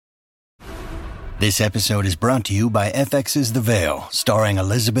This episode is brought to you by FX's The Veil, starring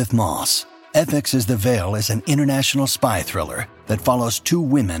Elizabeth Moss. FX's The Veil is an international spy thriller that follows two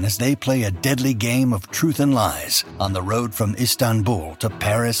women as they play a deadly game of truth and lies on the road from Istanbul to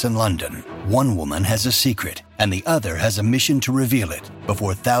Paris and London. One woman has a secret, and the other has a mission to reveal it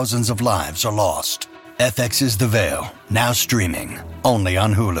before thousands of lives are lost. FX's The Veil, now streaming, only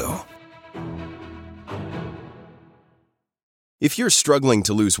on Hulu. If you're struggling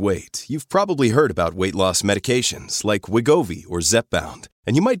to lose weight, you've probably heard about weight loss medications like Wegovy or Zepbound,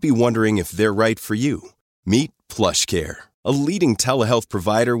 and you might be wondering if they're right for you. Meet PlushCare, a leading telehealth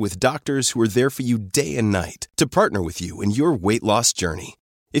provider with doctors who are there for you day and night to partner with you in your weight loss journey.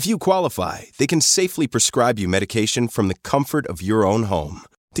 If you qualify, they can safely prescribe you medication from the comfort of your own home.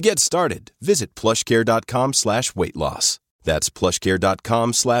 To get started, visit plushcare.com/weightloss. That's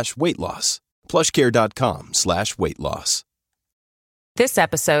plushcare.com/weightloss. plushcare.com/weightloss. This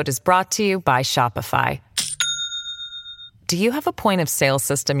episode is brought to you by Shopify. Do you have a point of sale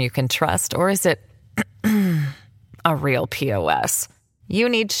system you can trust, or is it a real POS? You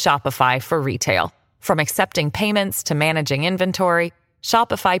need Shopify for retail. From accepting payments to managing inventory,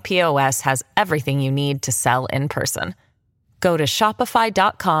 Shopify POS has everything you need to sell in person. Go to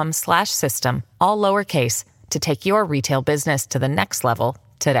shopify.com/system, all lowercase, to take your retail business to the next level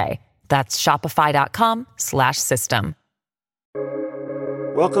today. That's shopify.com/system.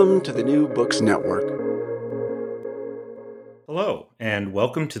 Welcome to the New Books Network. Hello, and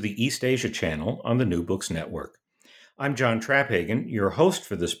welcome to the East Asia channel on the New Books Network. I'm John Traphagen, your host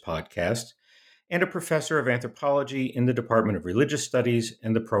for this podcast, and a professor of anthropology in the Department of Religious Studies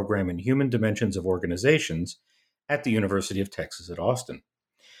and the program in Human Dimensions of Organizations at the University of Texas at Austin.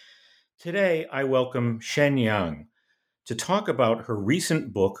 Today, I welcome Shen Yang to talk about her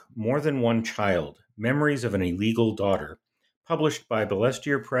recent book, More Than One Child, Memories of an Illegal Daughter, published by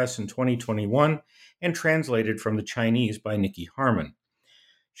Balestier Press in 2021 and translated from the Chinese by Nikki Harman.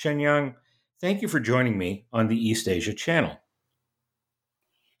 Shen Yang, thank you for joining me on the East Asia channel.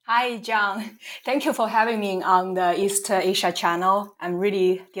 Hi, John. Thank you for having me on the East Asia channel. I'm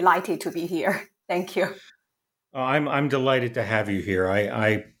really delighted to be here. Thank you. I'm delighted to have you here.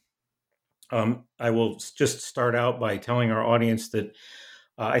 I will just start out by telling our audience that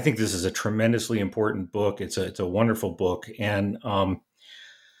I think this is a tremendously important book. It's a wonderful book, and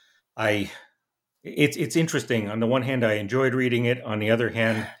it's interesting. On the one hand, I enjoyed reading it. On the other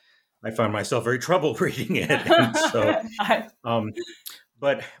hand, I found myself very troubled reading it. And so,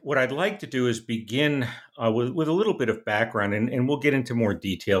 but what I'd like to do is begin with a little bit of background, and we'll get into more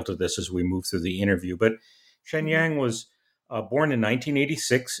detail to this as we move through the interview. But Shen Yang was born in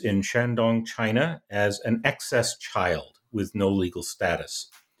 1986 in Shandong, China, as an excess child with no legal status.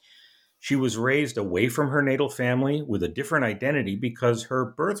 She was raised away from her natal family with a different identity because her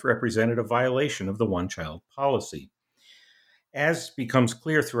birth represented a violation of the one-child policy. As becomes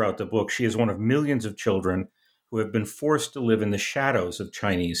clear throughout the book, she is one of millions of children who have been forced to live in the shadows of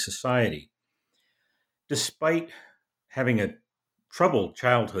Chinese society. Despite having a troubled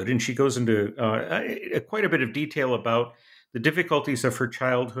childhood, and she goes into quite a bit of detail about the difficulties of her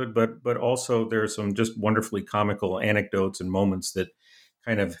childhood, but also there's some just wonderfully comical anecdotes and moments that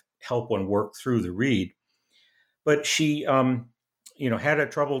kind of help one work through the read. But she, had a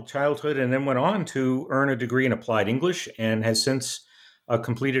troubled childhood and then went on to earn a degree in applied English and has since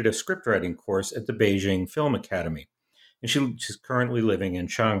completed a scriptwriting course at the Beijing Film Academy. And she's currently living in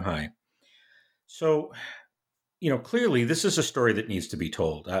Shanghai. So, clearly this is a story that needs to be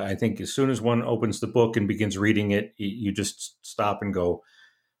told. I think as soon as one opens the book and begins reading it, you just stop and go,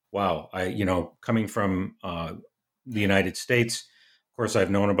 wow, coming from the United States, of course, I've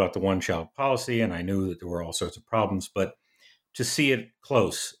known about the one-child policy and I knew that there were all sorts of problems, but to see it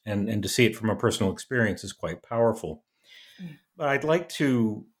close and to see it from a personal experience is quite powerful. But I'd like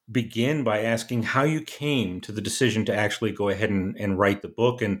to begin by asking how you came to the decision to actually go ahead and write the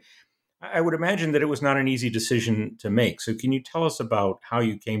book. And I would imagine that it was not an easy decision to make. So can you tell us about how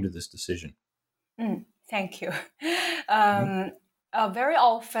you came to this decision? Thank you. Very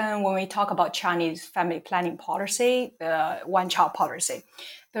often when we talk about Chinese family planning policy, the one-child policy,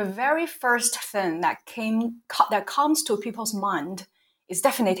 the very first thing that comes to people's mind is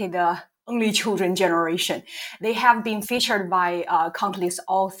definitely the only children generation. They have been featured by countless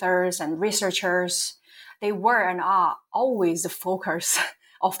authors and researchers. They were and are always the focus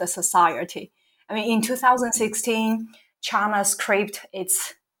of the society. I mean, in 2016, China scrapped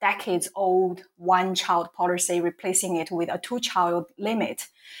its decades-old one-child policy, replacing it with a two-child limit.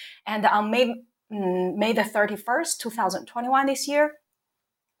 And on May the 31st, 2021 this year,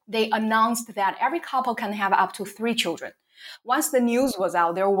 they announced that every couple can have up to 3 children. Once the news was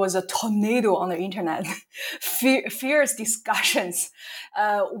out, there was a tornado on the internet, fierce discussions.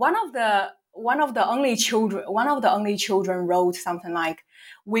 One of the only children wrote something like,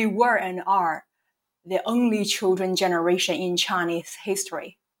 "We were and are the only children generation in Chinese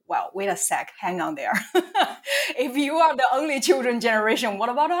history." Well, wait a sec, hang on there. If you are the only children generation, what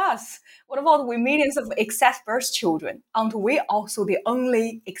about us? What about we millions of excess birth children? Aren't we also the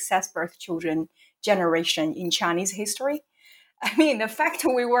only excess birth children generation in Chinese history? I mean, the fact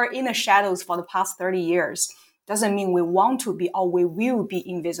we were in the shadows for the past 30 years doesn't mean we want to be or we will be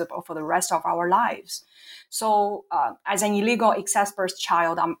invisible for the rest of our lives. So as an illegal excess birth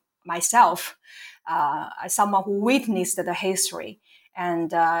child myself, as someone who witnessed the history,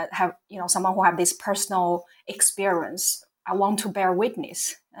 and someone who have this personal experience, I want to bear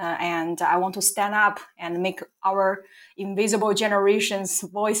witness, and I want to stand up and make our invisible generation's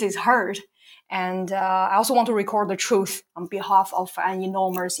voices heard. And I also want to record the truth on behalf of an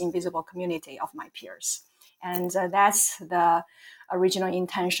enormous invisible community of my peers. And that's the original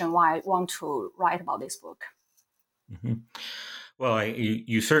intention why I want to write about this book. Mm-hmm. Well,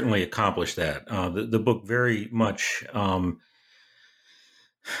 you certainly accomplished that. The book very much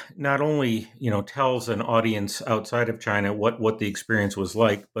not only tells an audience outside of China what the experience was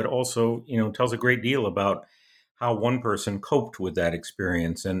like, but also tells a great deal about how one person coped with that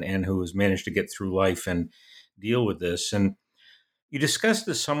experience and who has managed to get through life and deal with this. And you discussed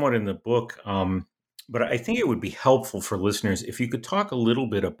this somewhat in the book, but I think it would be helpful for listeners if you could talk a little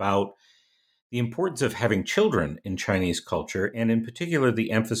bit about the importance of having children in Chinese culture, and in particular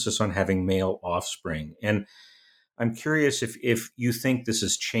the emphasis on having male offspring. And I'm curious if you think this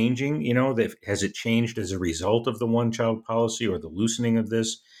is changing, has it changed as a result of the one-child policy or the loosening of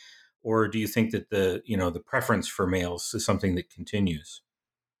this? Or do you think that the preference for males is something that continues?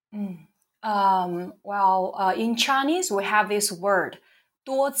 In Chinese, we have this word,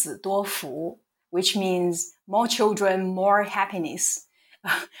 多子多福, which means more children, more happiness.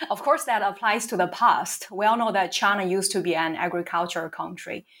 Of course, that applies to the past. We all know that China used to be an agricultural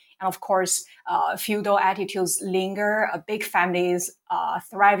country. And of course, feudal attitudes linger. Big families,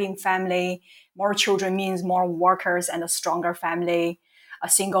 thriving family, more children means more workers and a stronger family. A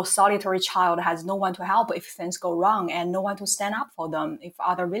single solitary child has no one to help if things go wrong and no one to stand up for them if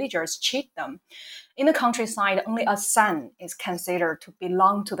other villagers cheat them. In the countryside, only a son is considered to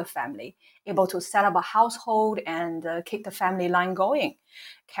belong to the family, able to set up a household and keep the family line going,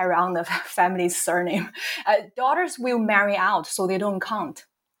 carry on the family's surname. Daughters will marry out, so they don't count.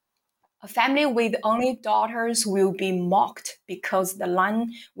 A family with only daughters will be mocked because the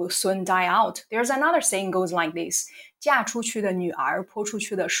line will soon die out. There's another saying goes like this, 嫁出去的女儿泼出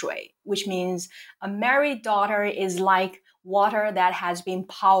去的水, which means a married daughter is like water that has been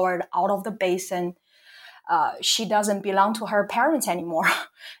poured out of the basin. She doesn't belong to her parents anymore.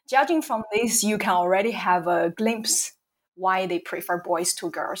 Judging from this, you can already have a glimpse why they prefer boys to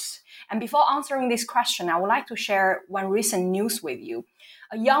girls. And before answering this question, I would like to share one recent news with you.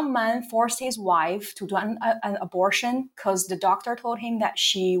 A young man forced his wife to do an abortion because the doctor told him that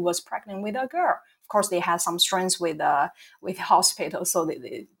she was pregnant with a girl. Of course, they had some strings with the hospital, so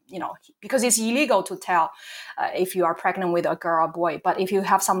they because it's illegal to tell if you are pregnant with a girl or boy. But if you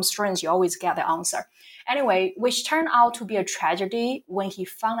have some strings, you always get the answer. Anyway, which turned out to be a tragedy when he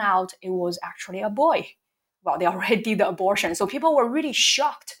found out it was actually a boy. Well, they already did the abortion, so people were really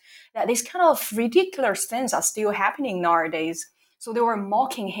shocked that these kind of ridiculous things are still happening nowadays. So they were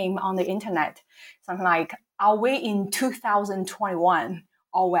mocking him on the internet. Something like, are we in 2021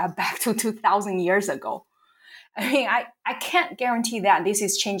 or we're back to 2,000 years ago? I mean, I can't guarantee that this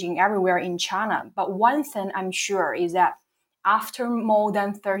is changing everywhere in China. But one thing I'm sure is that after more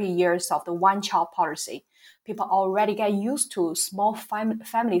than 30 years of the one-child policy, people already get used to small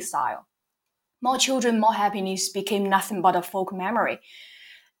family style. More children, more happiness became nothing but a folk memory.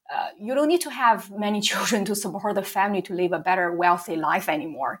 You don't need to have many children to support the family to live a better, wealthy life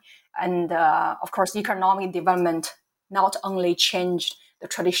anymore. And of course, economic development not only changed the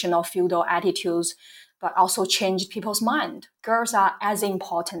traditional feudal attitudes, but also changed people's mind. Girls are as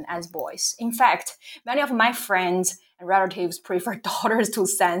important as boys. In fact, many of my friends and relatives prefer daughters to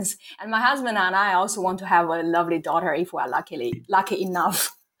sons. And my husband and I also want to have a lovely daughter if we are lucky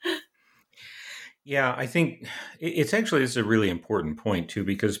enough. Yeah, I think it's a really important point too,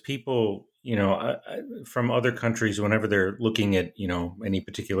 because people, from other countries, whenever they're looking at, any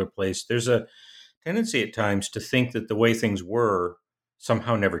particular place, there's a tendency at times to think that the way things were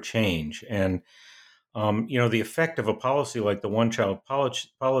somehow never change. And, the effect of a policy like the one-child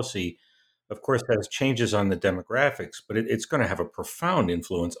policy, of course, has changes on the demographics, but it's going to have a profound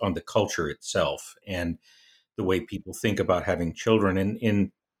influence on the culture itself and the way people think about having children.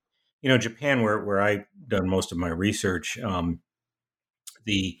 In Japan, where I've done most of my research,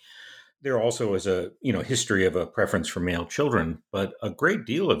 the there also is a history of a preference for male children, but a great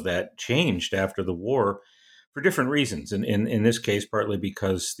deal of that changed after the war for different reasons. And in this case, partly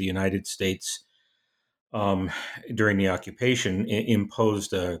because the United States, um, during the occupation,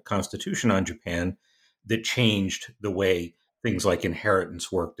 imposed a constitution on Japan that changed the way things like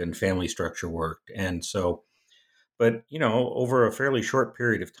inheritance worked and family structure worked. And so, but over a fairly short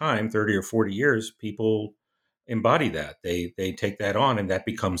period of time, 30 or 40 years, people embody that. They take that on, and that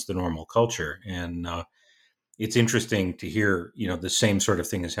becomes the normal culture. And it's interesting to hear, the same sort of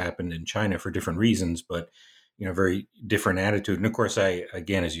thing has happened in China for different reasons, but very different attitude. And of course,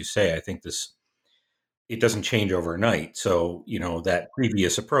 again, as you say, I think it doesn't change overnight. So, that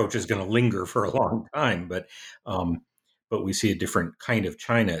previous approach is going to linger for a long time. But we see a different kind of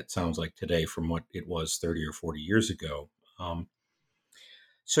China, it sounds like today, from what it was 30 or 40 years ago.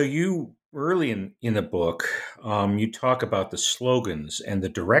 So you early in the book, you talk about the slogans and the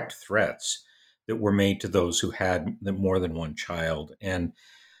direct threats that were made to those who had more than one child. And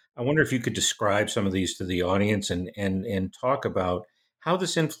I wonder if you could describe some of these to the audience and talk about how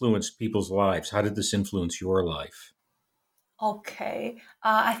this influenced people's lives. How did this influence your life? Okay,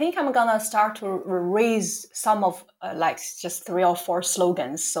 I think I'm gonna start to raise some of like just 3 or 4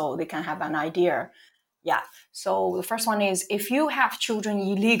 slogans so they can have an idea. Yeah. So the first one is, if you have children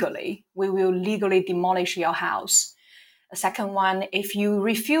illegally, we will legally demolish your house. The second one, if you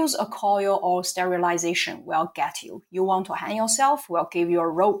refuse a coil or sterilization, we'll get you. You want to hang yourself, we'll give you a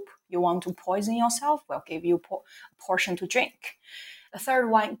rope. You want to poison yourself, we'll give you a portion to drink. The third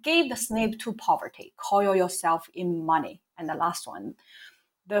one, give the snake to poverty, coil yourself in money. And the last one,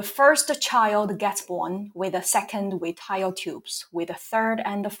 the first child gets born, with the second we tie your tubes, with the third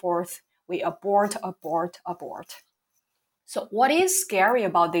and the fourth we abort, abort, abort. So what is scary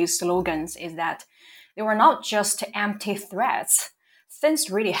about these slogans is that they were not just empty threats.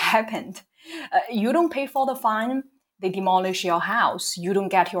 Things really happened. You don't pay for the fine, they demolish your house. You don't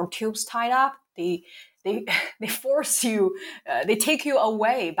get your tubes tied up, they force you, they take you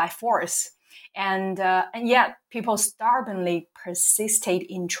away by force. And yet people stubbornly persisted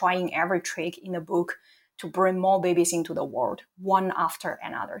in trying every trick in the book to bring more babies into the world, one after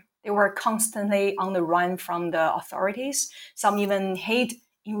another. They were constantly on the run from the authorities. Some even hid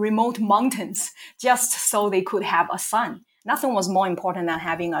in remote mountains just so they could have a son. Nothing was more important than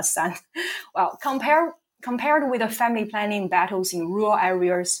having a son. Well, compared with the family planning battles in rural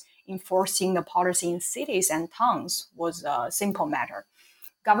areas, enforcing the policy in cities and towns was a simple matter.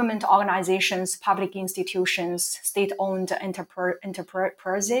 Government organizations, public institutions, state-owned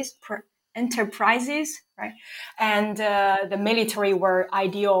enterprises, right? And the military were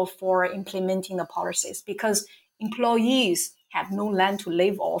ideal for implementing the policies because employees had no land to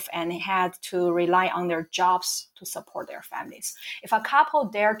live off and had to rely on their jobs to support their families. If a couple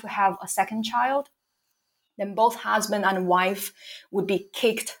dared to have a second child, then both husband and wife would be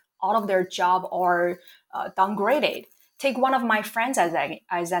kicked out of their job or downgraded. Take one of my friends as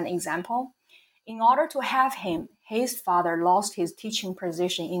an example. In order to have him, his father lost his teaching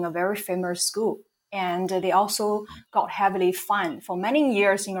position in a very famous school. And they also got heavily fined. For many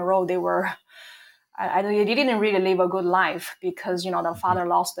years in a row, they didn't really live a good life because, the father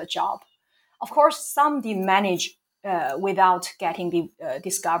lost the job. Of course, some did manage without getting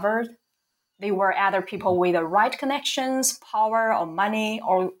discovered. They were either people with the right connections, power, or money,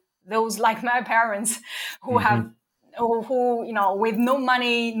 or those like my parents who with no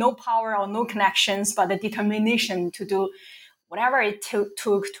money, no power, or no connections, but the determination to do whatever it took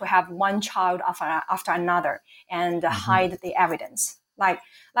to have one child after another and hide the evidence. Like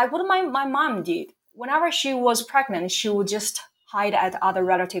what my mom did. Whenever she was pregnant, she would just hide at other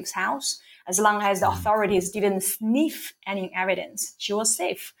relatives' house. As long as the authorities didn't sniff any evidence, she was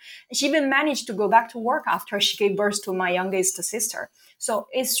safe. She even managed to go back to work after she gave birth to my youngest sister. So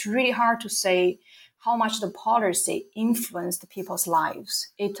it's really hard to say how much the policy influenced people's lives.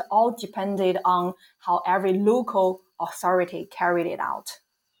 It all depended on how every local authority carried it out.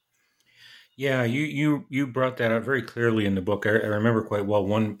 Yeah, you brought that out very clearly in the book. I remember quite well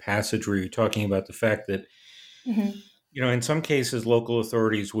one passage where you're talking about the fact that, in some cases, local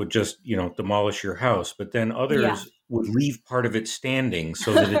authorities would just, demolish your house, but then others would leave part of it standing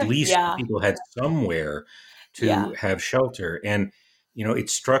so that at least people had somewhere to have shelter. And, it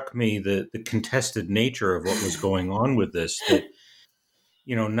struck me the contested nature of what was going on with this, that,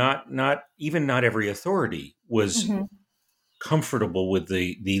 not every authority was comfortable with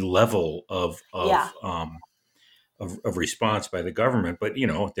the level of response by the government. But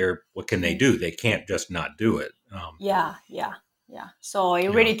what can they do? They can't just not do it. Yeah. So it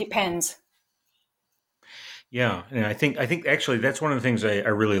really depends. Yeah, and I think actually that's one of the things I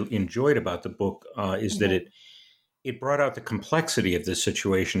really enjoyed about the book is that it brought out the complexity of this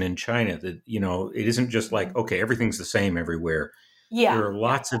situation in China. That it isn't just like, okay, everything's the same everywhere. Yeah, there are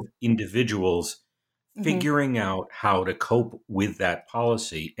lots of individuals figuring out how to cope with that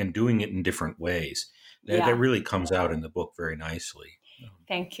policy and doing it in different ways. That really comes out in the book very nicely.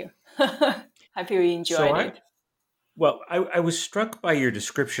 Thank you. I feel you enjoyed it. Well, I was struck by your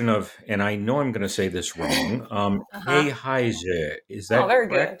description of, and I know I'm going to say this wrong, Heihaizi. Is that very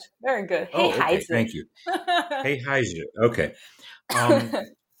correct? good? Very good. Okay, thank you. Heihaizi. Okay.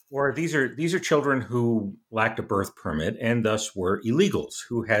 Or these are children who lacked a birth permit and thus were illegals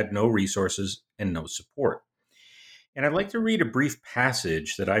who had no resources and no support. And I'd like to read a brief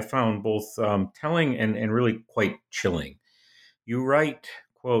passage that I found both telling and really quite chilling. You write,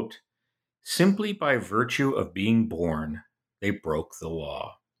 quote, "Simply by virtue of being born, they broke the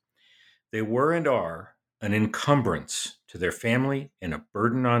law. They were and are an encumbrance to their family and a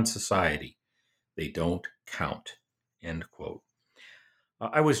burden on society. They don't count," end quote.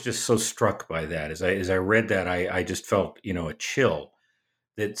 I was just so struck by that. As I read that, I just felt, a chill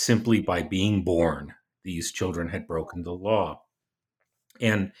that simply by being born, these children had broken the law.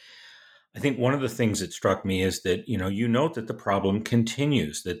 And I think one of the things that struck me is that, you note that the problem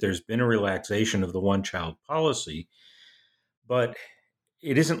continues, that there's been a relaxation of the one-child policy, but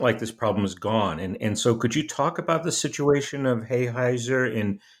it isn't like this problem is gone. And so could you talk about the situation of Heihaizi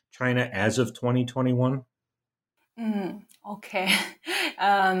in China as of 2021? Okay.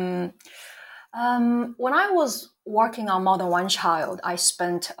 When I was working on More Than One Child, I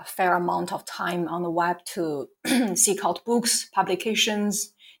spent a fair amount of time on the web to seek out books,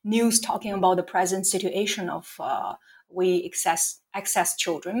 publications, news talking about the present situation of we access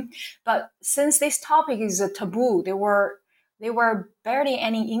children. But since this topic is a taboo, there were barely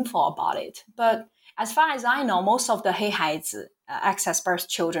any info about it. But as far as I know, most of the Heihaizi access birth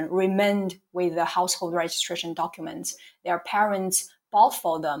children remained with the household registration documents their parents bought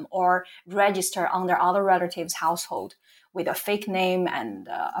for them or register under other relatives' household with a fake name and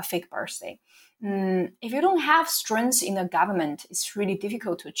a fake birthday. If you don't have strength in the government, it's really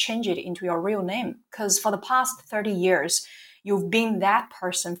difficult to change it into your real name, because for the past 30 years, you've been that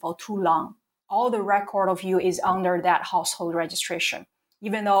person for too long. All the record of you is under that household registration,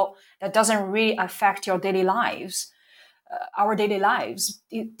 even though that doesn't really affect your daily lives. Our daily lives,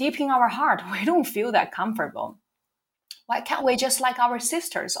 deep in our heart, we don't feel that comfortable. Why can't we just like our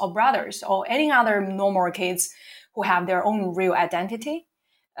sisters or brothers or any other normal kids who have their own real identity?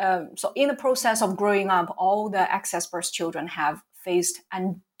 So in the process of growing up, all the access birth children have faced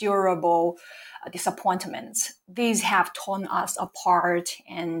endurable disappointments. These have torn us apart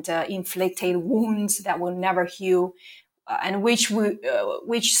and inflicted wounds that will never heal, and which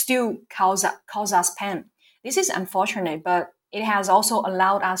still cause us pain. This is unfortunate, but it has also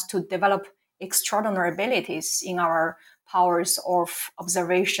allowed us to develop extraordinary abilities in our powers of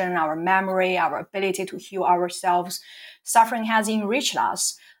observation, our memory, our ability to heal ourselves. Suffering has enriched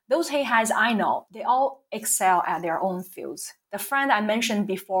us. Those Heihais I know, they all excel at their own fields. The friend I mentioned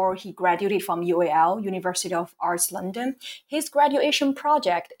before, he graduated from UAL, University of Arts London. His graduation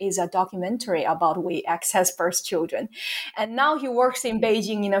project is a documentary about we access birth children. And now he works in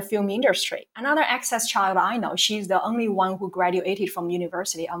Beijing in the film industry. Another access child I know, she's the only one who graduated from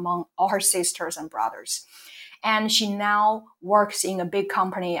university among all her sisters and brothers. And she now works in a big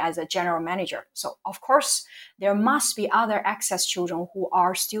company as a general manager. So, of course, there must be other access children who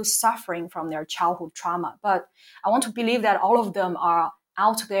are still suffering from their childhood trauma. But I want to believe that all of them are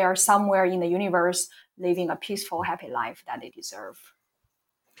out there somewhere in the universe living a peaceful, happy life that they deserve.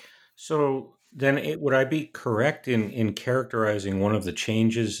 So then would I be correct in characterizing one of the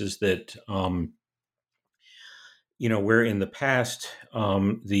changes is that where in the past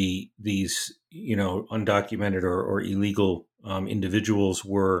these undocumented or illegal individuals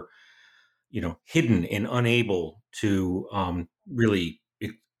were hidden and unable to really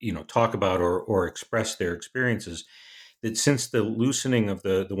talk about or express their experiences, that since the loosening of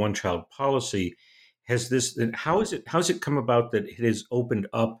the one child policy how's it come about that it has opened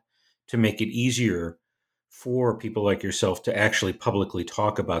up to make it easier for people like yourself to actually publicly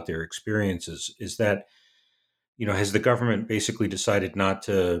talk about their experiences? Is that has the government basically decided not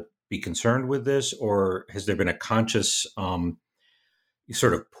to be concerned with this, or has there been a conscious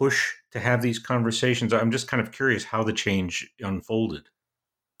sort of push to have these conversations? I'm just kind of curious how the change unfolded.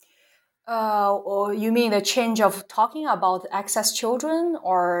 Or you mean the change of talking about access children,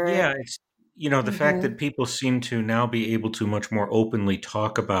 or? Yeah, it's the fact that people seem to now be able to much more openly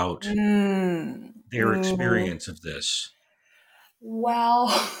talk about their Mhm. experience of this. Well,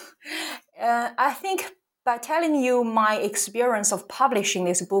 I think by telling you my experience of publishing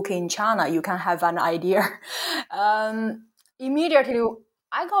this book in China, you can have an idea. Immediately,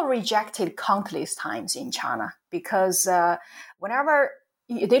 I got rejected countless times in China because whenever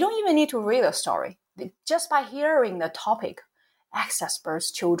they don't even need to read a story, just by hearing the topic, access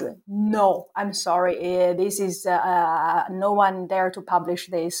birth children. No, I'm sorry, this is no one dare to publish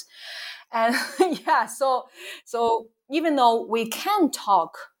this, and yeah, so even though we can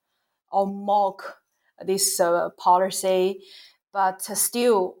talk or mock this policy, but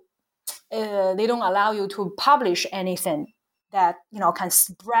still they don't allow you to publish anything that can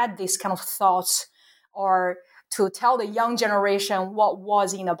spread these kind of thoughts, or to tell the young generation what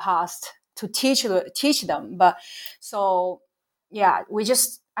was in the past, to teach them. But so yeah,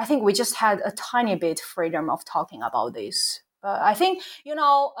 I think we just had a tiny bit freedom of talking about this. But I think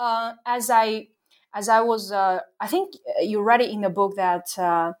as I was I think you read it in the book that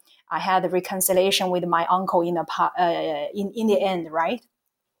I had a reconciliation with my uncle in the end, right?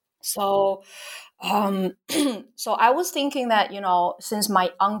 So so I was thinking that since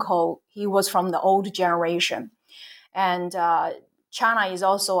my uncle, he was from the old generation, and China is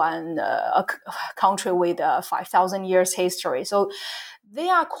also a country with 5,000 years history, so they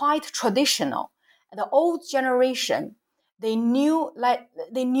are quite traditional. The old generation, they knew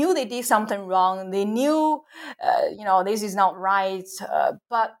they did something wrong. They knew this is not right,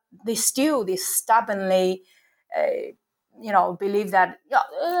 but they stubbornly believe that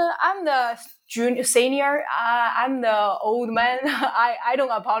I'm the senior, I'm the old man. I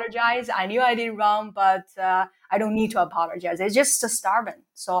don't apologize. I knew I did wrong, but I don't need to apologize. It's just stubborn.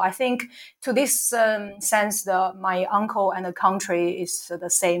 So I think to this sense, my uncle and the country is the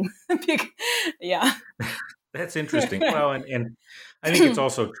same. Yeah. That's interesting. Well, and I think it's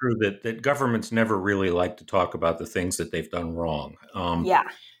also true that governments never really like to talk about the things that they've done wrong. Yeah.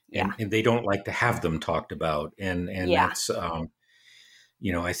 Yeah. And they don't like to have them talked about. And Yeah. that's, I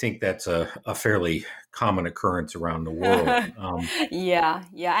think that's a fairly common occurrence around the world. Yeah,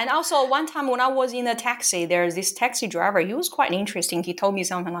 yeah. And also one time when I was in a taxi, there's this taxi driver. He was quite interesting. He told me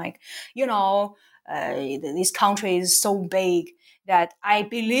something like, this country is so big that I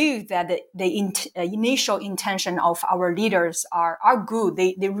believe that the initial intention of our leaders are good.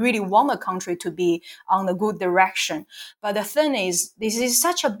 They really want the country to be on the good direction. But the thing is, this is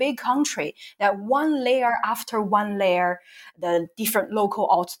such a big country that one layer after one layer, the different local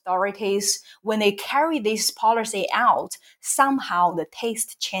authorities, when they carry this policy out, somehow the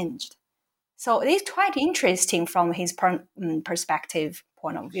taste changed. So it is quite interesting from his perspective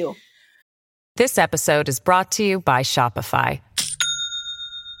point of view. This episode is brought to you by Shopify.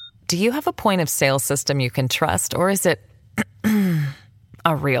 Do you have a point of sale system you can trust, or is it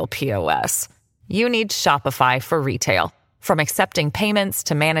a real POS? You need Shopify for retail. From accepting payments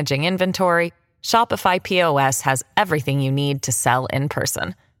to managing inventory, Shopify POS has everything you need to sell in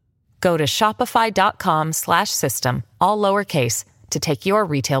person. Go to shopify.com/system, all lowercase, to take your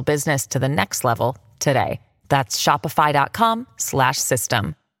retail business to the next level today. That's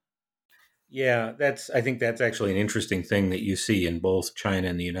shopify.com/system. Yeah, I think that's actually an interesting thing that you see in both China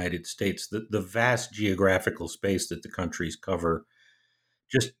and the United States. The vast geographical space that the countries cover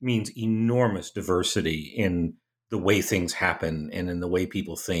just means enormous diversity in the way things happen and in the way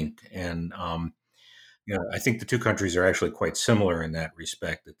people think. And I think the two countries are actually quite similar in that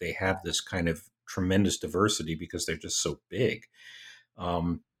respect, that they have this kind of tremendous diversity because they're just so big.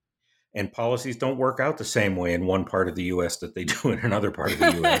 And policies don't work out the same way in one part of the U.S. that they do in another part of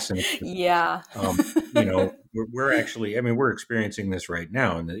the U.S. And yeah, we're actually, we're experiencing this right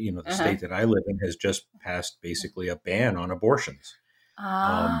now, and the state that I live in has just passed basically a ban on abortions.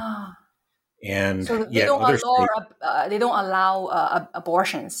 And so yet they don't allow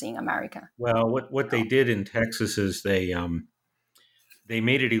abortions in America. Well, what they did in Texas is they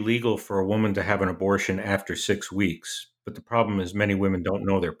made it illegal for a woman to have an abortion after 6 weeks. But the problem is many women don't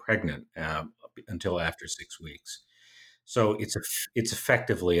know they're pregnant until after 6 weeks. So it's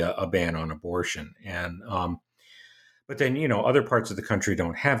effectively a ban on abortion. And but then other parts of the country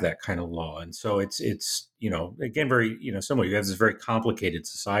don't have that kind of law, and so it's again very similar. You have this very complicated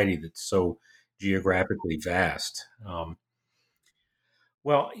society that's so geographically vast.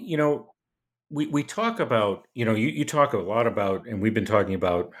 Well, we talk about you talk a lot about, and we've been talking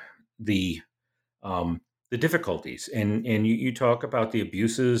about the difficulties, and you talk about the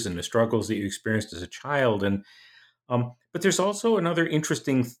abuses and the struggles that you experienced as a child. And But there's also another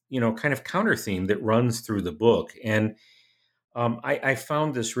interesting, kind of counter theme that runs through the book. And I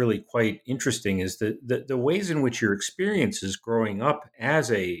found this really quite interesting is the ways in which your experiences growing up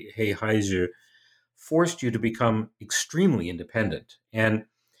as a Heihaiju forced you to become extremely independent. And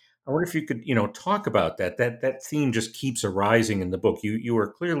I wonder if you could, talk about that. That theme just keeps arising in the book. You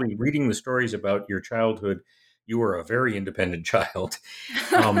are clearly reading the stories about your childhood. You were a very independent child.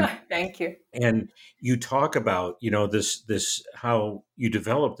 Thank you. And you talk about, this how you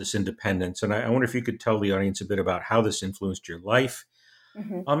developed this independence. And I wonder if you could tell the audience a bit about how this influenced your life,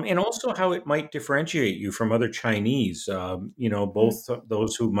 and also how it might differentiate you from other Chinese, both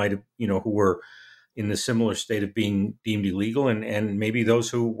those who might have, who were in the similar state of being deemed illegal and maybe those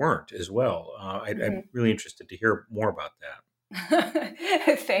who weren't as well. I'm really interested to hear more about that.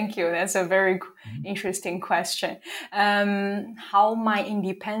 Thank you. That's a very interesting question. How my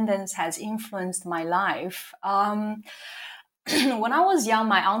independence has influenced my life. When I was young,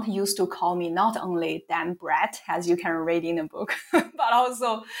 my aunt used to call me not only damn brat, as you can read in the book, but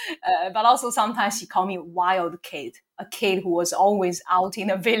also sometimes she called me wild kid, a kid who was always out in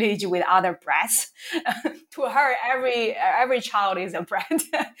the village with other brats. To her, every child is a brat.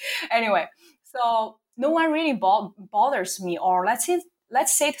 Anyway, so no one really bothers me, or let's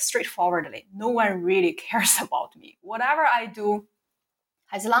say it straightforwardly, no one really cares about me. Whatever I do,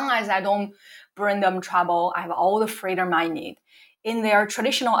 as long as I don't bring them trouble, I have all the freedom I need. In their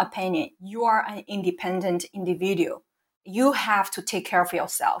traditional opinion, you are an independent individual. You have to take care of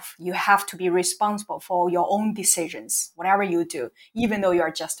yourself. You have to be responsible for your own decisions, whatever you do, even though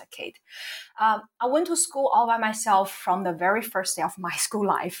you're just a kid. I went to school all by myself from the very first day of my school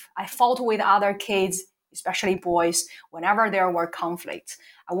life. I fought with other kids, especially boys, whenever there were conflicts.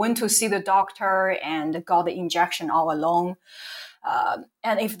 I went to see the doctor and got the injection all alone.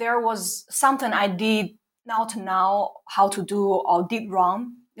 And if there was something I did not know how to do or did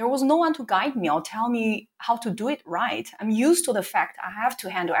wrong, there was no one to guide me or tell me how to do it right. I'm used to the fact I have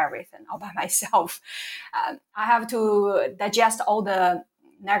to handle everything all by myself. I have to digest all the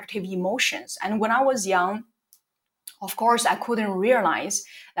negative emotions. And when I was young, of course, I couldn't realize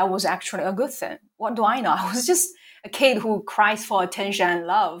that was actually a good thing. What do I know? I was just a kid who cries for attention and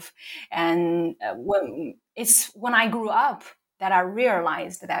love. And when I grew up that I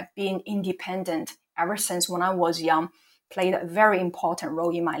realized that being independent ever since when I was young played a very important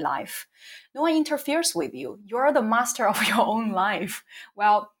role in my life. No one interferes with you. You're the master of your own life.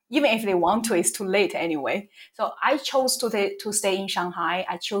 Well, even if they want to, it's too late anyway. So I chose to stay in Shanghai.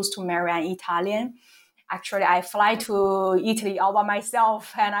 I chose to marry an Italian. Actually, I fly to Italy all by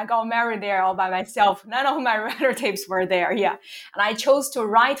myself and I got married there all by myself. None of my relatives were there. Yeah. And I chose to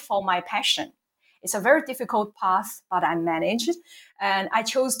write for my passion. It's a very difficult path, but I managed. And I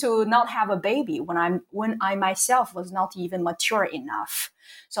chose to not have a baby when I myself was not even mature enough.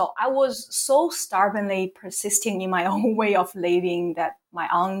 So I was so stubbornly persisting in my own way of living that my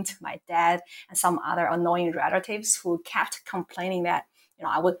aunt, my dad, and some other annoying relatives who kept complaining that,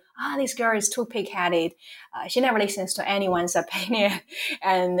 this girl is too pig-headed. She never listens to anyone's opinion.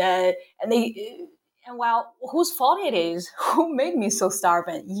 And well, whose fault it is? Who made me so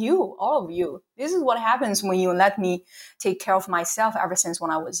stubborn? You, all of you. This is what happens when you let me take care of myself ever since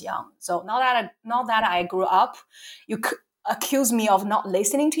when I was young. So now that I grew up, you accuse me of not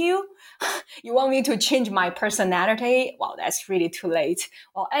listening to you. You want me to change my personality? Well, that's really too late.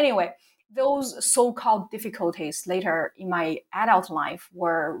 Well, anyway, those so-called difficulties later in my adult life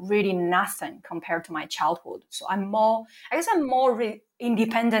were really nothing compared to my childhood. So I'm more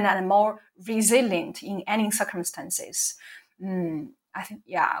independent and more resilient in any circumstances. I think,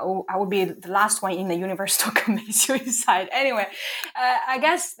 I would be the last one in the universe to commit suicide. Anyway, I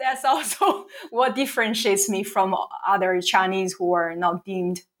guess that's also what differentiates me from other Chinese who are not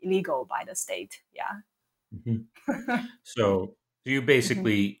deemed illegal by the state. Yeah. Mm-hmm. So you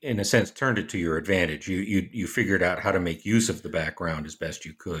basically, in a sense, turned it to your advantage. You figured out how to make use of the background as best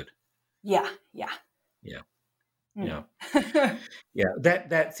you could. Yeah.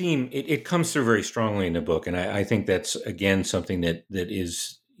 That theme it comes through very strongly in the book, and I think that's again something that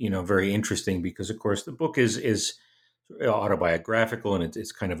is very interesting because of course the book is autobiographical and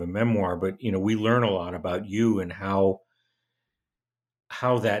it's kind of a memoir, but we learn a lot about you and how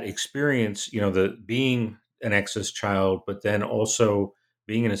that experience, the being an excess child, but then also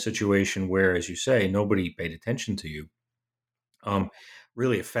being in a situation where, as you say, nobody paid attention to you,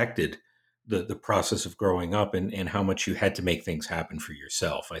 really affected the process of growing up and how much you had to make things happen for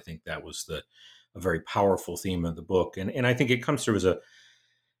yourself. I think that was a very powerful theme of the book. And I think it comes through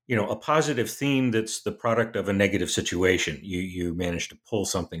a positive theme that's the product of a negative situation. You managed to pull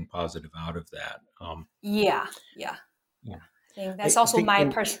something positive out of that. Yeah. Yeah. I think that's I also think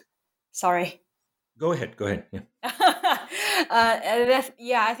my sorry. Go ahead. Yeah.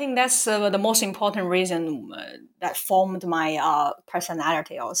 I think that's the most important reason that formed my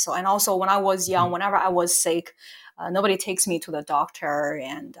personality also. And also when I was young, Mm-hmm. whenever I was sick, nobody takes me to the doctor,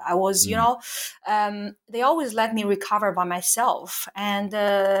 and I was, they always let me recover by myself. And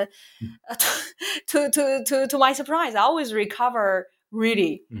to my surprise, I always recover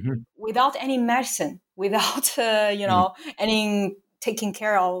really Mm-hmm. without any medicine, without any taking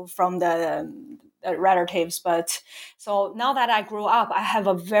care of from the relatives. But so now that I grew up, I have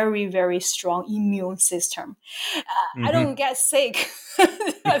a very, very strong immune system. I don't Mm-hmm. get sick.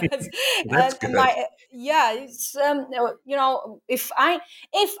 That's And good. it's if I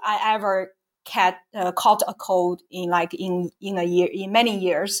ever caught a cold in a year, in many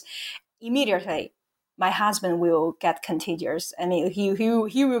years, immediately my husband will get contagious. I mean,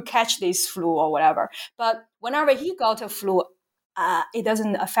 he will catch this flu or whatever. But whenever he got a flu, it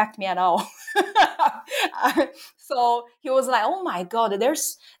doesn't affect me at all. So he was like, "Oh my God, there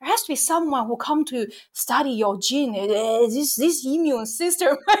has to be someone who come to study your gene. This immune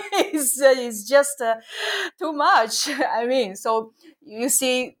system is just too much." I mean, so you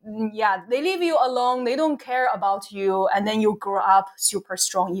see, they leave you alone. They don't care about you, and then you grow up super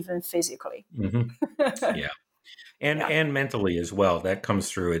strong, even physically. Mm-hmm. Yeah. And Yeah, and mentally as well. That comes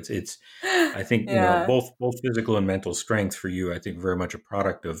through. It's I think, yeah. both physical and mental strength for you, I think very much a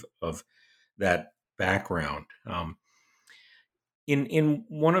product of that background. In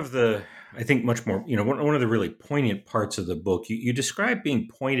one of the, I think much more, one of the really poignant parts of the book, you describe being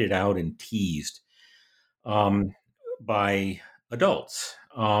pointed out and teased um, by adults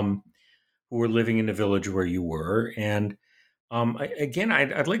who were living in the village where you were. And again,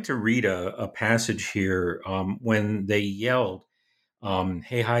 I'd like to read a passage here when they yelled,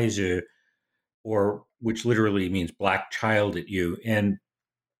 "Hey Heiser," or which literally means black child, at you. And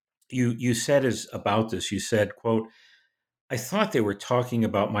you said as about this, you said, quote, "I thought they were talking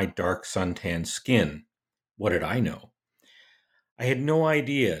about my dark suntan skin. What did I know? I had no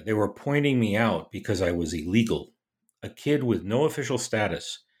idea they were pointing me out because I was illegal, a kid with no official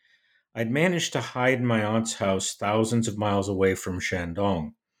status. I'd managed to hide in my aunt's house thousands of miles away from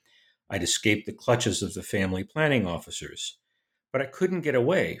Shandong. I'd escaped the clutches of the family planning officers, but I couldn't get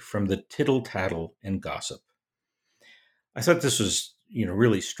away from the tittle tattle and gossip." I thought this was,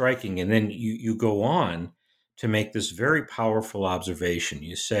 really striking. And then you go on to make this very powerful observation.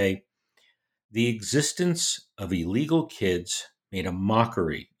 You say, "The existence of illegal kids made a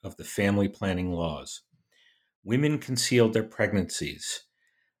mockery of the family planning laws. Women concealed their pregnancies,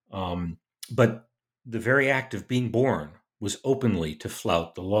 um, but the very act of being born was openly to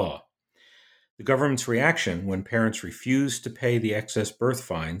flout the law. The government's reaction when parents refused to pay the excess birth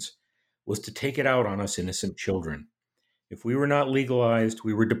fines was to take it out on us innocent children. If we were not legalized,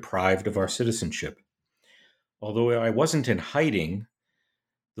 we were deprived of our citizenship. Although I wasn't in hiding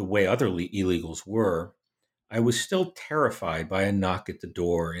the way other illegals were, I was still terrified by a knock at the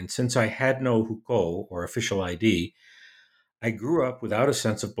door, and since I had no hukou or official ID, I grew up without a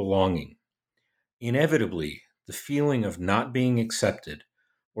sense of belonging. Inevitably, the feeling of not being accepted,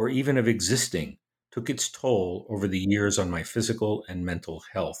 or even of existing, took its toll over the years on my physical and mental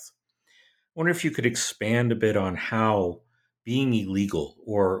health. I wonder if you could expand a bit on how being illegal,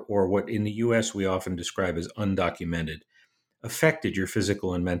 or what in the US we often describe as undocumented, affected your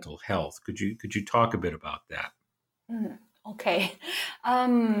physical and mental health. Could you talk a bit about that? Mm, okay.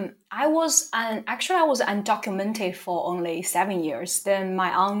 I was undocumented for only 7 years. Then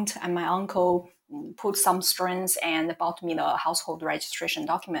my aunt and my uncle put some strings and bought me the household registration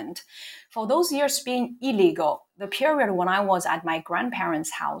document. For those years being illegal, the period when I was at my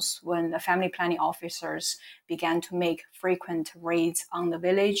grandparents' house, when the family planning officers began to make frequent raids on the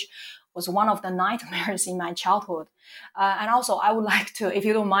village, was one of the nightmares in my childhood. And also, I would like to, if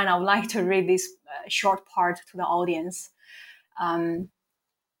you don't mind, I would like to read this short part to the audience. Um,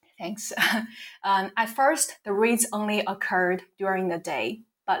 Thanks. At first, the raids only occurred during the day,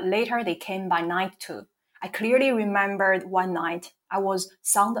 but later they came by night too. I clearly remembered one night I was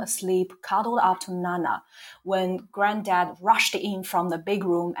sound asleep, cuddled up to Nana, when Granddad rushed in from the big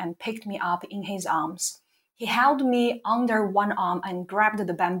room and picked me up in his arms. He held me under one arm and grabbed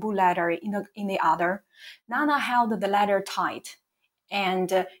the bamboo ladder in the other. Nana held the ladder tight,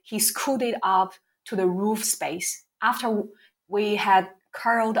 and he scooted up to the roof space. After we had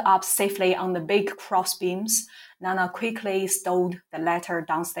curled up safely on the big cross beams, Nana quickly stowed the ladder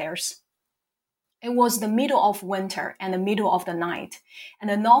downstairs. It was the middle of winter and the middle of the night, and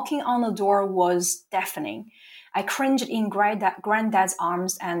the knocking on the door was deafening. I cringed in Granddad's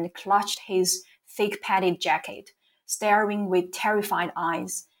arms and clutched his thick padded jacket, staring with terrified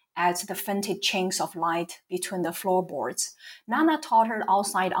eyes at the fainted chinks of light between the floorboards. Nana tottered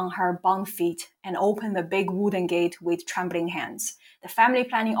outside on her bound feet and opened the big wooden gate with trembling hands. The family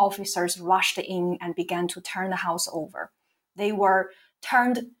planning officers rushed in and began to turn the house over. They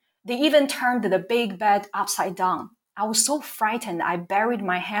even turned the big bed upside down. I was so frightened I buried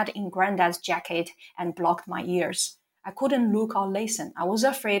my head in Granddad's jacket and blocked my ears. I couldn't look or listen. I was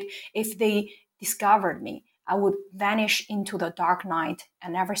afraid if they discovered me, I would vanish into the dark night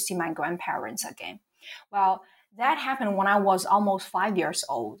and never see my grandparents again. Well, that happened when I was almost 5 years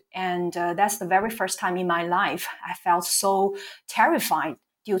old. And that's the very first time in my life I felt so terrified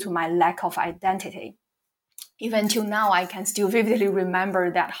due to my lack of identity. Even till now, I can still vividly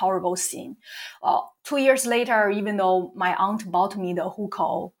remember that horrible scene. 2 years later, even though my aunt bought me the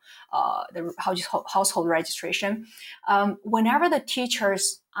hukou, the household registration, whenever the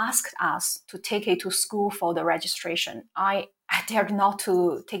teachers asked us to take it to school for the registration, I dared not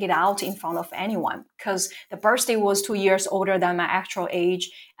to take it out in front of anyone because the birthday was 2 years older than my actual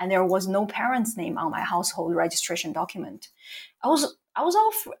age, and there was no parent's name on my household registration document. I was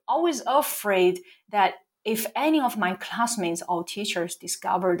always afraid that if any of my classmates or teachers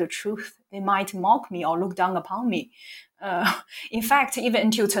discovered the truth, they might mock me or look down upon me. In fact, even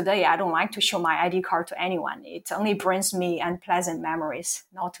until today, I don't like to show my ID card to anyone. It only brings me unpleasant memories.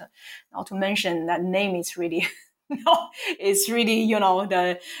 Not to mention that name is really, it's really,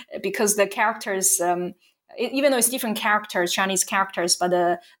 because the characters, even though it's different characters, Chinese characters, but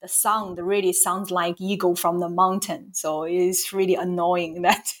the sound really sounds like eagle from the mountain. So it's really annoying.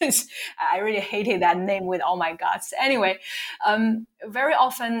 I really hated that name with all my guts. Anyway, very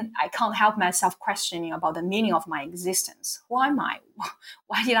often I can't help myself questioning about the meaning of my existence. Who am I?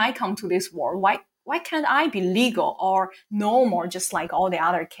 Why did I come to this world? Why can't I be legal or normal just like all the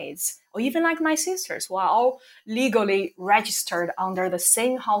other kids? Or even like my sisters, who are all legally registered under the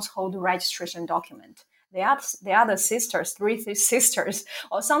same household registration document. They are the sisters, three sisters.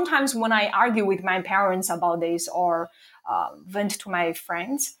 Or sometimes when I argue with my parents about this or vent to my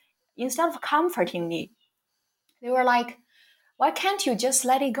friends, instead of comforting me, they were like, why can't you just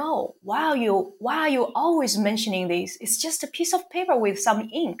let it go? Why are you always mentioning this? It's just a piece of paper with some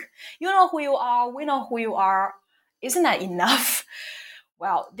ink. You know who you are. We know who you are. Isn't that enough?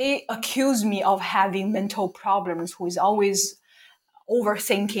 Well, they accuse me of having mental problems, who is always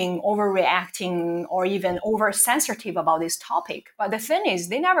overthinking, overreacting, or even oversensitive about this topic. But the thing is,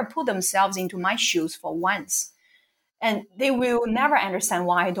 they never put themselves into my shoes for once. And they will never understand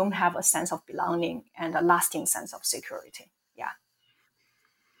why I don't have a sense of belonging and a lasting sense of security. Yeah.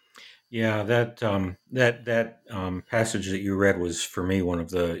 Yeah, that passage that you read was for me one of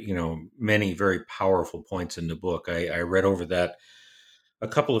the many very powerful points in the book. I read over that a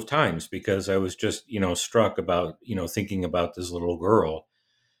couple of times because I was just struck about thinking about this little girl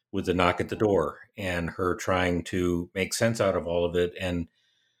with the knock at the door and her trying to make sense out of all of it, and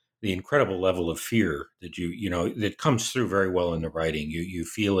the incredible level of fear that that comes through very well in the writing. You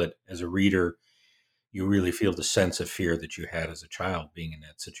feel it as a reader. You really feel the sense of fear that you had as a child being in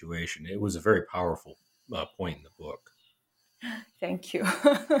that situation. It was a very powerful point in the book. Thank you.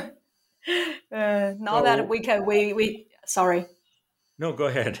 That we sorry. No, go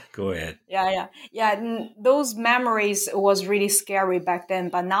ahead. Go ahead. Yeah. Those memories was really scary back then,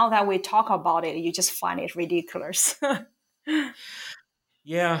 but now that we talk about it, you just find it ridiculous.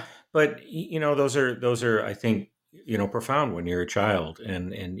 Yeah, but those are I think profound when you're a child,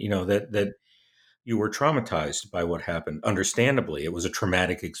 and that you were traumatized by what happened. Understandably, it was a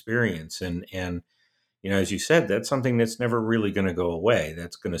traumatic experience, and as you said, that's something that's never really going to go away.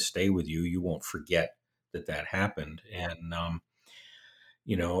 That's going to stay with you. You won't forget that happened, and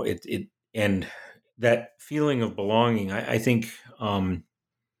it and that feeling of belonging. I think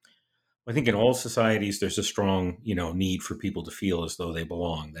in all societies there's a strong need for people to feel as though they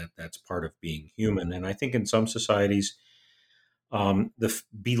belong. That's part of being human, and I think in some societies,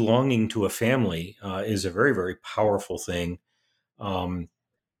 belonging to a family is a very, very powerful thing. I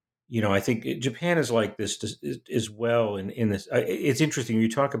think Japan is like this as well. In this, it's interesting. You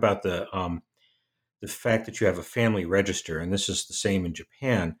talk about the fact that you have a family register, and this is the same in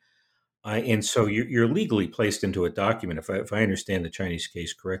Japan. And so you're legally placed into a document. If I understand the Chinese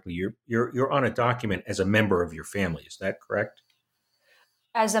case correctly, you're on a document as a member of your family. Is that correct?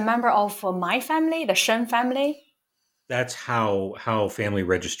 As a member of my family, the Shen family. That's how family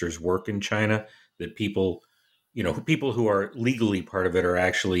registers work in China. That people who are legally part of it are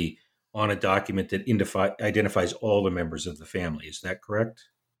actually on a document that identifies all the members of the family. Is that correct?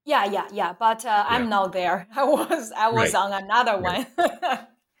 Yeah. But I'm not there. I was Right. on another Right. one.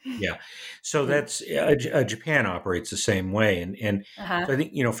 Yeah. So Mm. that's Japan operates the same way. And Uh-huh. so I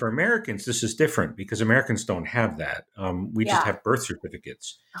think, for Americans, this is different because Americans don't have that. We just Yeah. have birth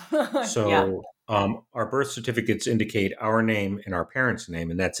certificates. Yeah. So our birth certificates indicate our name and our parents'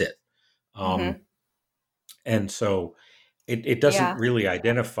 name, and that's it. Hmm. And so it doesn't Yeah. really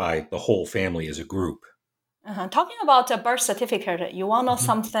identify the whole family as a group. Talking about a birth certificate, you want to know Mhm.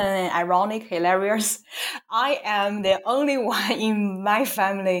 something ironic, hilarious? I am the only one in my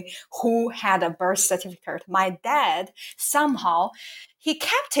family who had a birth certificate. My dad, somehow, he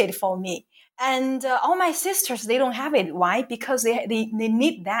kept it for me. And all my sisters, they don't have it. Why? Because they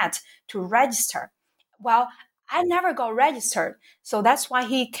need that to register. Well, I never got registered. So that's why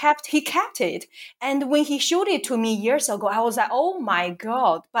he kept it. And when he showed it to me years ago, I was like, oh my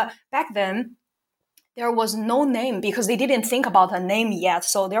God. But back then, there was no name because they didn't think about a name yet.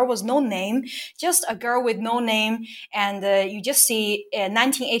 So there was no name, just a girl with no name. And you just see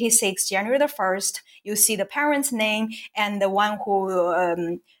 1986, January the 1st, you see the parent's name and the one who,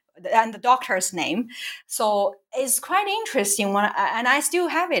 and the doctor's name. So it's quite interesting. And I still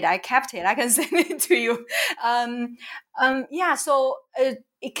have it. I kept it. I can send it to you. Yeah. So it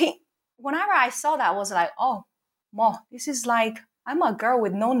came, whenever I saw that, I was like, oh, Mo, this is like, I'm a girl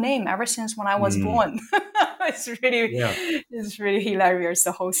with no name ever since when I was born. Yeah. It's really hilarious,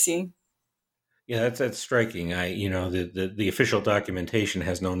 the whole scene. Yeah, that's striking. The official documentation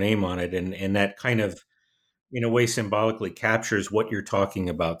has no name on it, and that kind of, in a way, symbolically captures what you're talking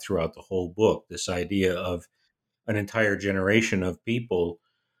about throughout the whole book. This idea of an entire generation of people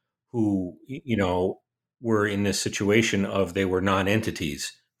who, were in this situation of they were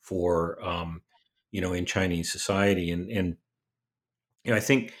non-entities for, in Chinese society, and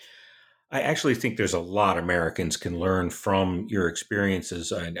I actually think there's a lot Americans can learn from your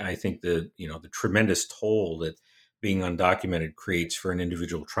experiences. I think the tremendous toll that being undocumented creates for an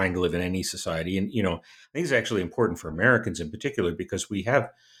individual trying to live in any society. And, I think it's actually important for Americans in particular because we have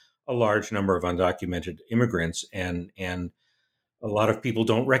a large number of undocumented immigrants and a lot of people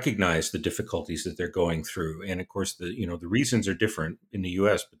don't recognize the difficulties that they're going through. And of course, the reasons are different in the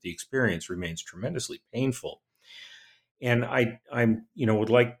US, but the experience remains tremendously painful. And I'm,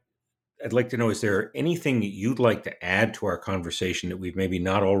 I'd like to know, is there anything that you'd like to add to our conversation that we've maybe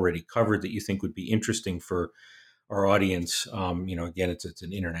not already covered that you think would be interesting for our audience? Again, it's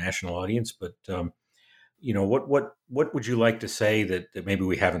an international audience, but what would you like to say that maybe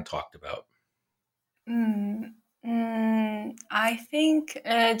we haven't talked about? I think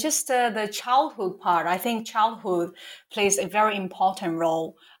just the childhood part. I think childhood plays a very important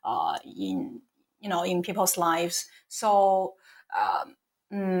role in people's lives. So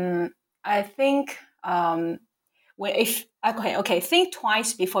I think if okay, think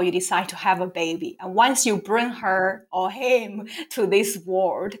twice before you decide to have a baby. And once you bring her or him to this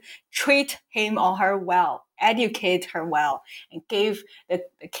world, treat him or her well, educate her well, and give the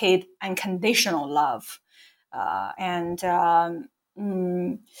kid unconditional love. And the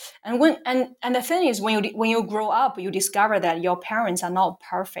thing is, when you grow up, you discover that your parents are not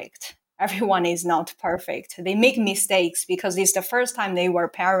perfect. Everyone is not perfect. They make mistakes because it's the first time they were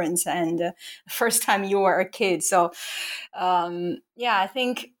parents and the first time you were a kid. So, I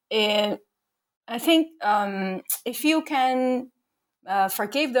think if you can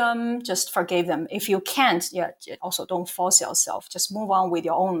forgive them, just forgive them. If you can't, also don't force yourself. Just move on with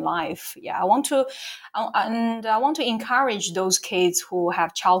your own life. I want to encourage those kids who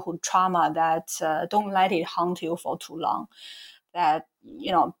have childhood trauma that don't let it haunt you for too long. That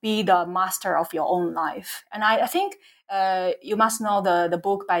be the master of your own life. And I think you must know the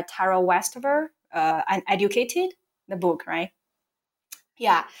book by Tara Westover, Uneducated, the book, right?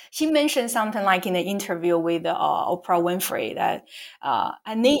 Yeah, she mentioned something like in the interview with Oprah Winfrey that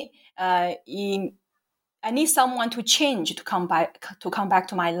I need someone to change to come back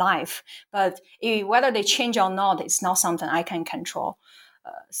to my life, but whether they change or not, it's not something I can control.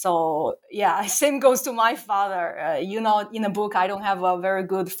 Same goes to my father. In the book, I don't have a very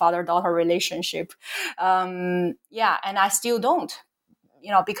good father-daughter relationship. And I still don't,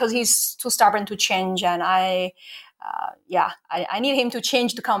 because he's too stubborn to change, and I need him to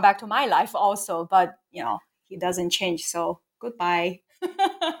change to come back to my life also. But he doesn't change, so goodbye.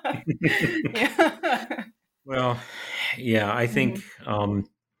 Well, yeah, I think I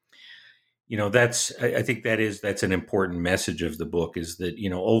think that's an important message of the book is that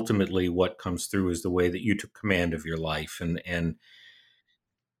ultimately what comes through is the way that you took command of your life and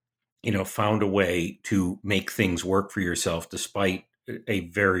found a way to make things work for yourself despite a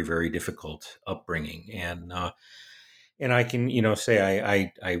very, very difficult upbringing. And I can, say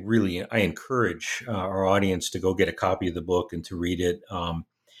I really encourage our audience to go get a copy of the book and to read it.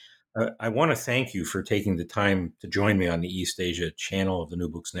 I want to thank you for taking the time to join me on the East Asia channel of the New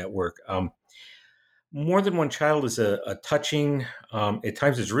Books Network. More Than One Child is a touching, at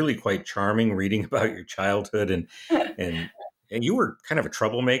times it's really quite charming reading about your childhood, and you were kind of a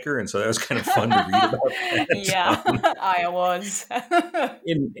troublemaker, and so that was kind of fun to read about that. Yeah, I was. But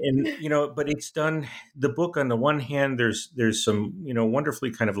it's done. The book, on the one hand, there's some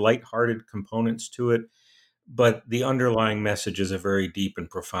wonderfully kind of lighthearted components to it, but the underlying message is a very deep and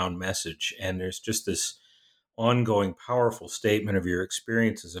profound message, and there's just this ongoing, powerful statement of your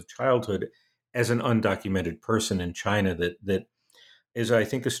experiences of childhood as an undocumented person in China that is, I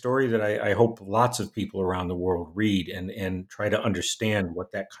think, a story that I hope lots of people around the world read and try to understand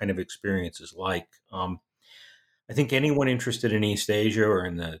what that kind of experience is like. I think anyone interested in East Asia or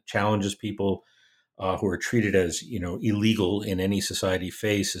in the challenges people who are treated as illegal in any society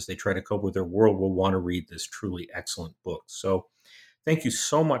face as they try to cope with their world will want to read this truly excellent book. So thank you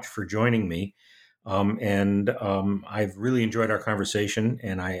so much for joining me. I've really enjoyed our conversation,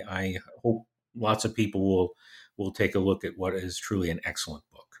 and I hope lots of people will take a look at what is truly an excellent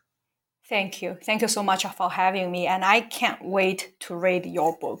book. Thank you. Thank you so much for having me. And I can't wait to read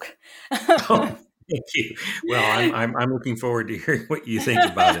your book. Oh, thank you. Well, I'm looking forward to hearing what you think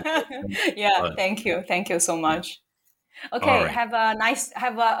about it. Yeah, thank you. Thank you so much. Okay, right. Have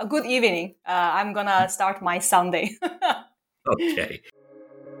a good evening. I'm gonna start my Sunday. Okay.